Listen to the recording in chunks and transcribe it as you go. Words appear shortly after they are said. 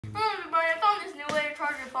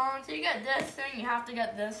phone. So you get this thing, you have to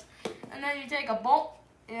get this. And then you take a bolt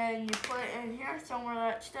and you put it in here somewhere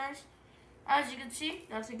that it stays. As you can see,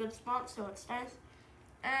 that's a good spot so it stays.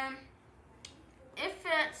 And it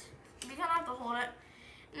fits. You kind of have to hold it.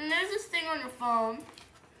 And there's this thing on your phone,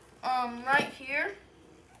 right here,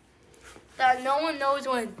 that no one knows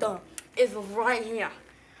when it's done. It's right here.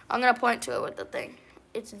 I'm gonna point to it with the thing.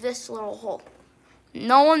 It's this little hole.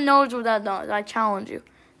 No one knows what that does. I challenge you.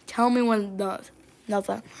 Tell me what it does.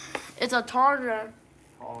 Nothing. It's a charger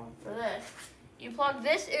for this. You plug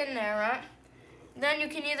this in there, right? Then you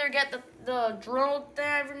can either get the drill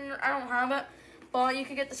thing. I don't have it, but you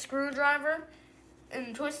can get the screwdriver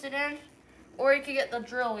and twist it in, or you can get the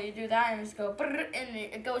drill. You do that and just go, and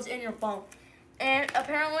it goes in your phone. And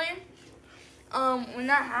apparently, when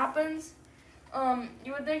that happens,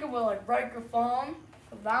 you would think it would like break your phone,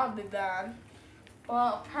 because that would be bad.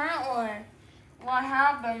 But apparently, what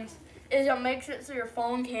happens is it makes it so your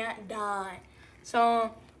phone can't die.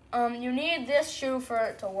 So, you need this shoe for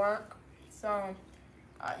it to work. So,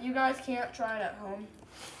 you guys can't try it at home.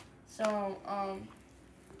 So,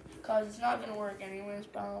 because it's not going to work anyways,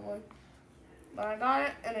 probably. But I got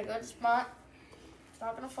it in a good spot. It's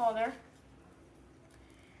not going to fall there.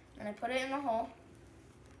 And I put it in the hole.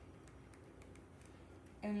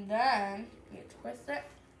 And then, you twist it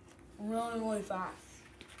really, really fast.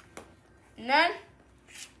 And then,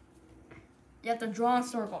 you have to draw a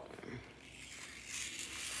circle.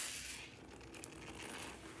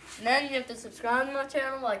 And then you have to subscribe to my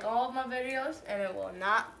channel, like all of my videos, and it will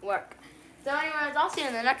not work. So anyways, I'll see you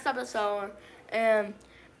in the next episode. And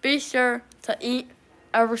be sure to eat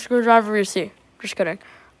every screwdriver you see. Just kidding.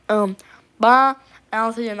 Bye. And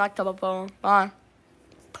I'll see you in the next episode. Bye.